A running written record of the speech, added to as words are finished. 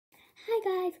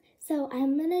Hi guys, so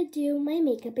I'm gonna do my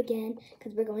makeup again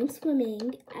because we're going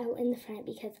swimming out in the front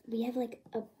because we have like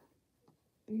a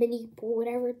mini pool,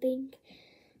 whatever thing.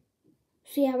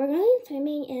 So yeah, we're going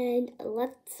swimming and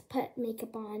let's put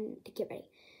makeup on to get ready.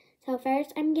 So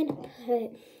first I'm gonna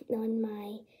put on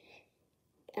my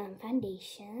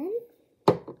foundation.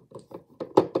 Okay,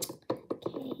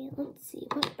 let's see,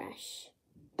 what brush?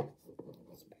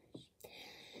 This brush.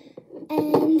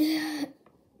 And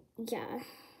yeah.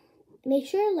 Make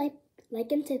sure like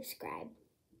and subscribe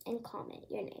and comment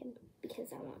your name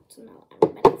because I want to know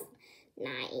everybody's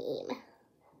name.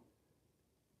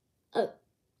 Oh,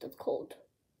 that's cold.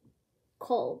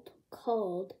 Cold.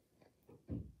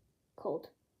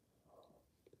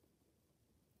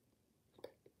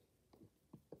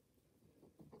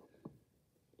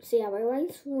 So yeah, we're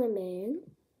going swimming.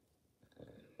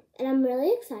 And I'm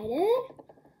really excited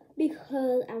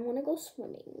because I want to go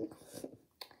swimming.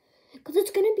 Because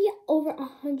it's going to be over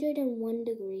 101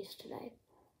 degrees today.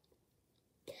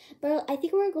 But I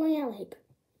think we're going at like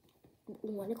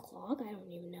 1 o'clock. I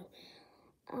don't even know.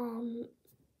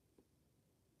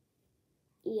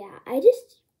 Yeah,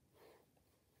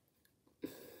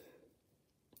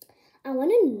 I want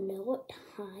to know what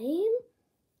time.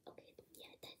 Okay,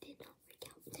 yeah, that did not work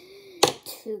out.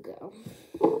 To go.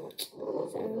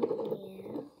 So,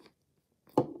 yeah.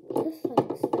 This stuff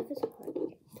is hard to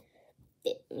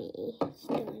fit me. It's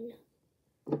done.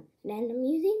 Then I'm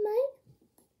using my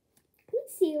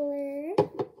concealer.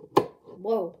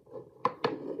 Whoa.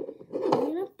 I'm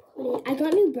gonna put it. I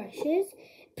got new brushes,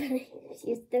 but I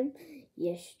used them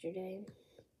yesterday.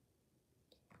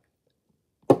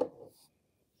 And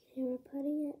we're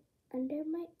putting it under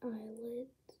my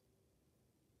eyelids.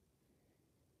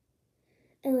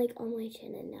 And like on my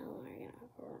chin, and now we're gonna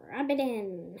rub it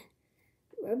in.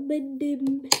 Rub it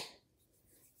in.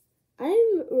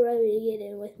 I'm rubbing it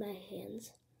in with my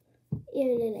hands.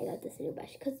 Even then I got this new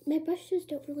brush because my brushes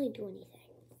don't really do anything.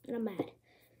 And I'm mad.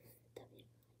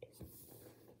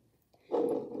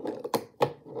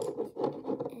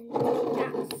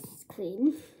 And that's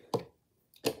clean.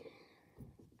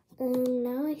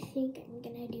 Now I think I'm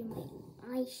gonna do my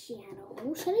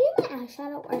eyeshadow. Should I do my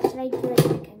eyeshadow or should I do like a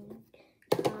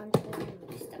contour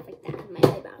and stuff like that in my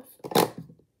eyebrows?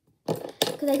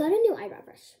 Because I got a new eyebrow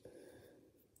brush.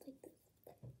 Like this.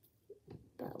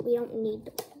 But we don't need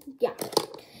the, yeah.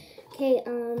 Okay,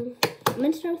 I'm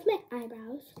gonna start with my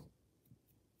eyebrows.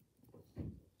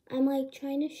 I'm like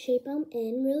trying to shape them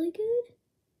in really good.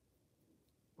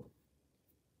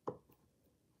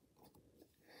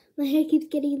 My hair keeps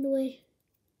getting in the way.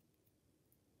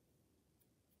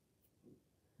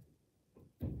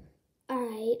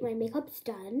 Alright, my makeup's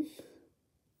done.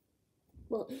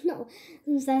 Well, no,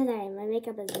 I'm so sorry. My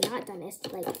makeup is not done. It's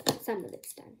like some of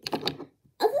it's done.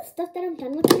 Other stuff that I'm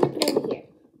done with, I'm going to put over here.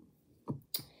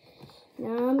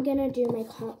 Now I'm going to do my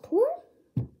contour.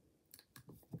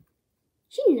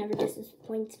 She never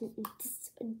disappoints me.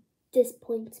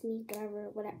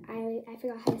 Whatever. I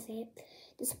forgot how to say it.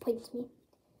 Disappoints me.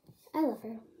 I love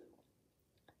her.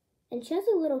 And she has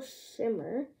a little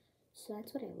shimmer. So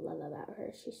that's what I love about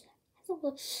her. She has a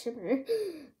little shimmer.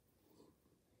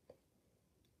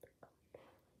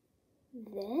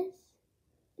 This.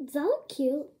 Does that look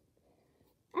cute?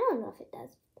 I don't know if it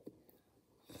does.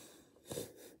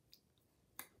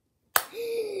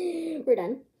 We're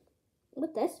done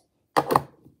with this.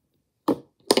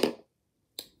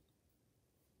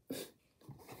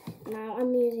 Now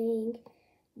I'm using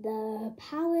the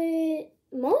palette.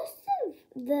 Most of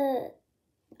the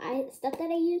stuff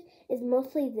that I use is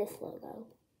mostly this logo.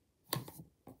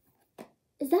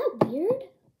 Is that weird?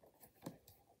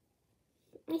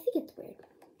 I think it's weird.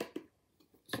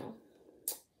 So,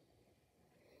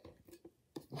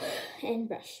 and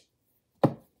brush.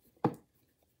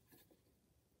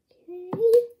 Okay.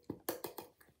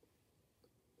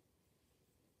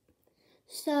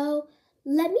 So,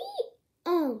 let me,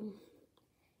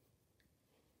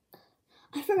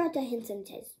 I forgot to hand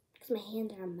sanitize because my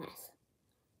hands are a mess.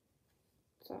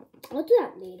 So, I'll do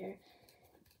that later.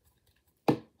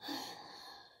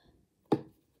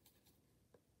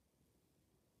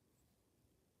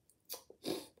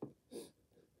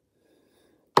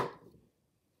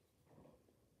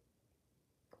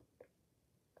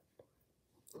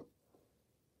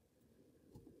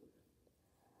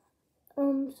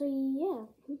 So yeah,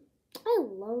 I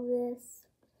love this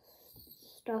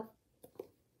stuff.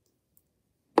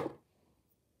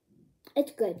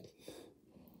 It's good.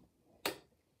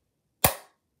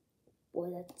 Boy,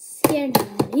 that scared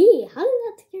me. How did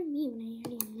that scare me when I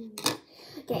already knew?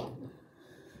 Okay.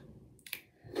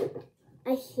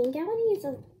 I think I want to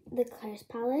use the Claire's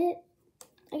palette.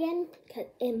 again because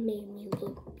it made me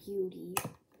look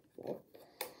beautiful.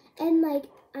 And like,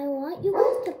 I want you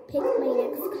guys to pick my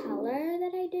next color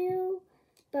that I do.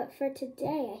 But for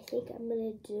today, I think I'm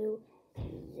going to do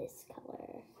this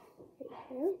color right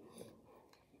here.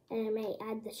 And I may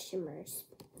add the shimmers.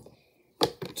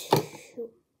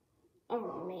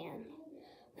 Oh, man.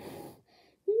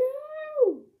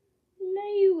 No!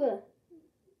 No!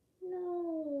 No!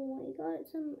 I got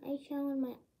some eyeshadow in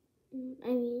my...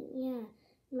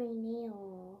 my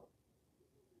nail.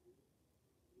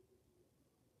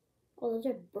 Oh, those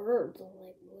are birds. I'm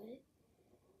like, what?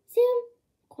 Sam,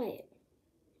 quiet.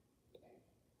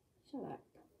 Shut up.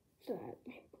 Shut up,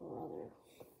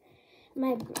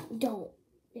 my brother. Don't.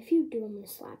 If you do, I'm gonna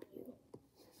slap you.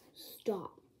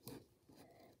 Stop.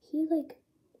 He like,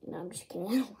 no, I'm just kidding.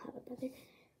 I don't have a brother.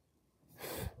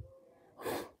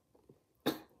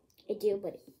 I do,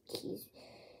 but he's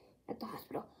at the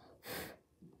hospital.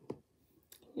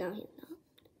 No, he's not.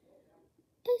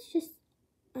 It's just,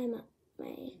 I'm at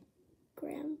my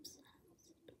grand's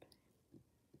house.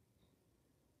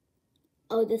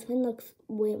 Oh, this one looks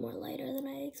way more lighter than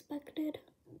I expected.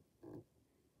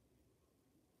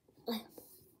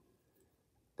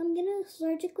 I'm gonna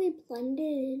surgically blend it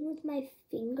in with my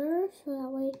finger so that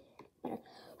way better.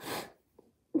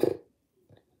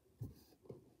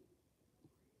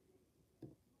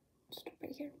 Stop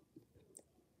right here.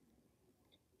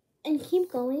 And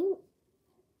keep going.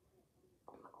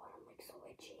 Oh my god, I'm like so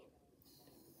itchy.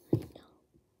 I know.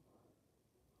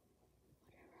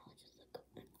 Whatever, I'll just look up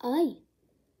my eye.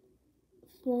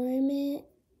 Form it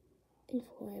and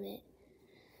form it.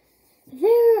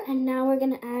 There, and now we're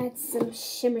gonna add some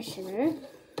shimmer.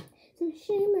 Some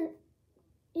shimmer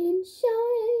and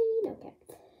shine. Okay,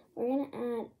 we're gonna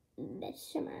add the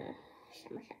shimmer.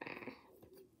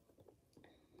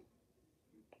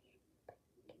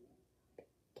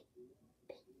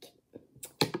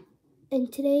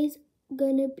 And today's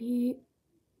gonna be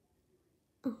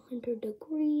 100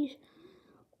 degrees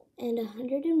and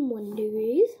 101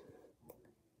 degrees.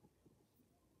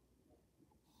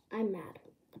 I'm mad.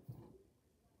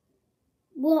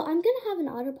 Well, I'm gonna have an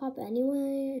otter pop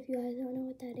anyway. If you guys don't know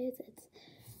what that is, it's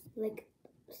like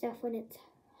stuff when it's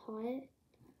hot.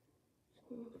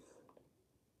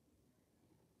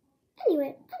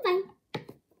 Anyway, I'm fine.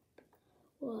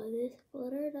 Well, this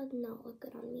glitter does not look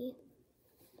good on me.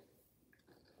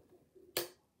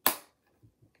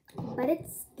 But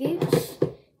it's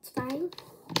scooch. It's fine.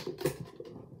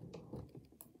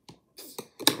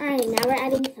 Alright, now we're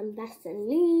adding some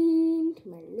Vaseline to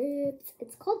my lips.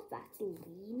 It's called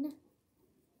Vaseline.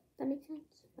 That makes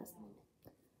sense? Vaseline.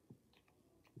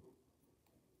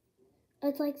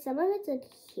 It's like some of it's in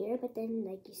here, but then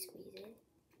like you squeeze it.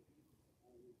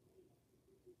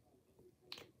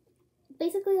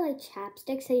 Basically like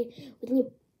chapstick, so when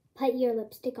you put your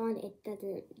lipstick on, it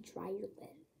doesn't dry your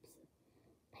lips.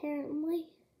 Apparently.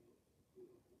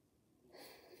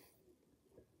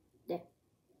 There.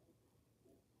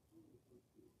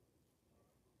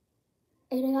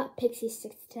 And I got pixie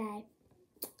sticks today.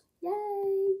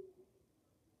 Yay!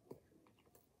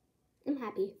 I'm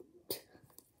happy.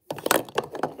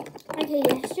 Okay,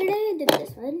 yesterday I did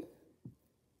this one.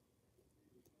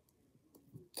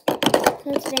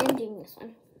 So today I'm doing this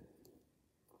one.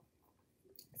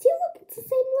 See, look, it's the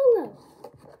same logo.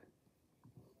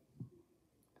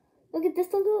 Look at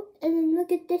this logo, and then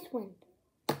look at this one.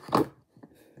 Wait,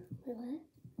 what?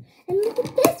 And look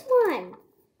at this one.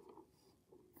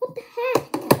 What the heck?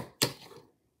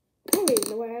 I don't even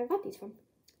know where I got these from.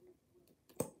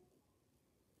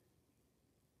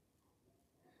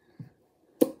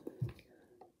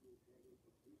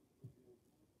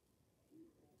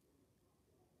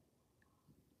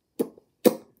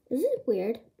 This is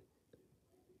weird.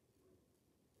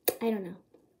 I don't know.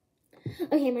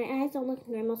 Okay, my eyes don't look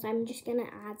normal, so I'm just gonna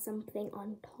add something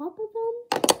on top of them.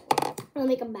 It'll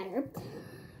make them better.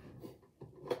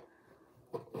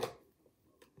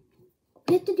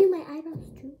 You have to do my eyebrows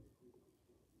too.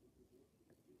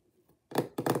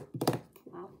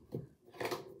 Wow.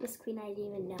 This queen, I didn't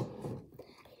even know.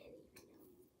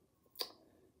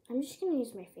 I'm just gonna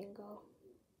use my finger.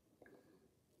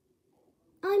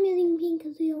 I'm using pink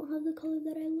because we don't have the color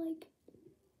that I like.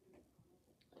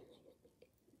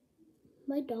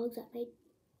 My dog's at my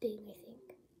thing, I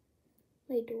think.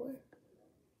 My door.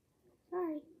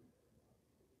 Sorry.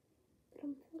 But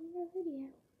I'm filming a video.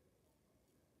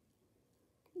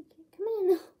 Okay, come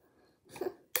in.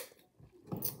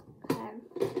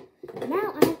 Now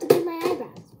I have to do my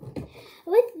eyebrows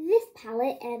with this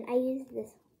palette, and I use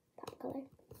this pop color.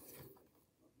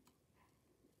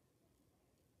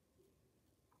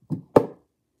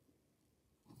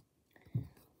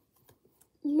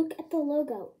 look at the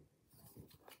logo.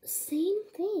 Same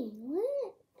thing.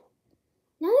 What?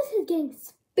 Now this is getting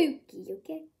spooky,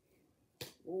 okay?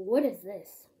 What is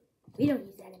this? We don't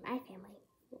use that in my family.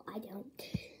 Well, I don't.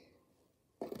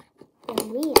 For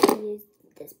me, I use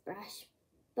this brush.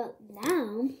 But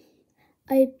now,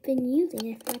 I've been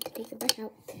using, I forgot to take the brush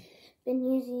out. Been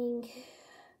using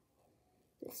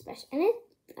this brush. And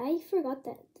I forgot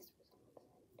that this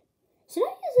was. Should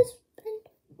I use this pen?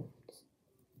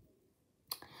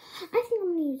 I think I'm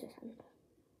going to use this one.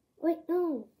 Wait,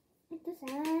 no. Not this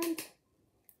hand.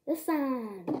 This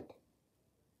hand.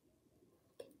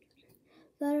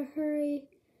 Gotta hurry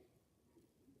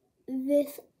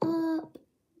this up.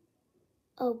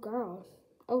 Oh, girl.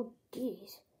 Oh,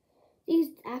 geez. These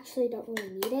actually don't really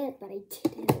need it, but I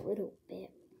did it a little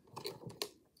bit.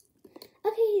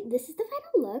 Okay, this is the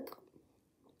final look.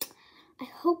 I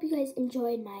hope you guys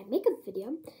enjoyed my makeup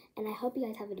video, and I hope you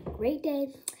guys have a great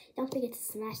day. Don't forget to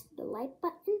smash the like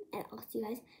button, and I'll see you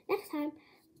guys next time.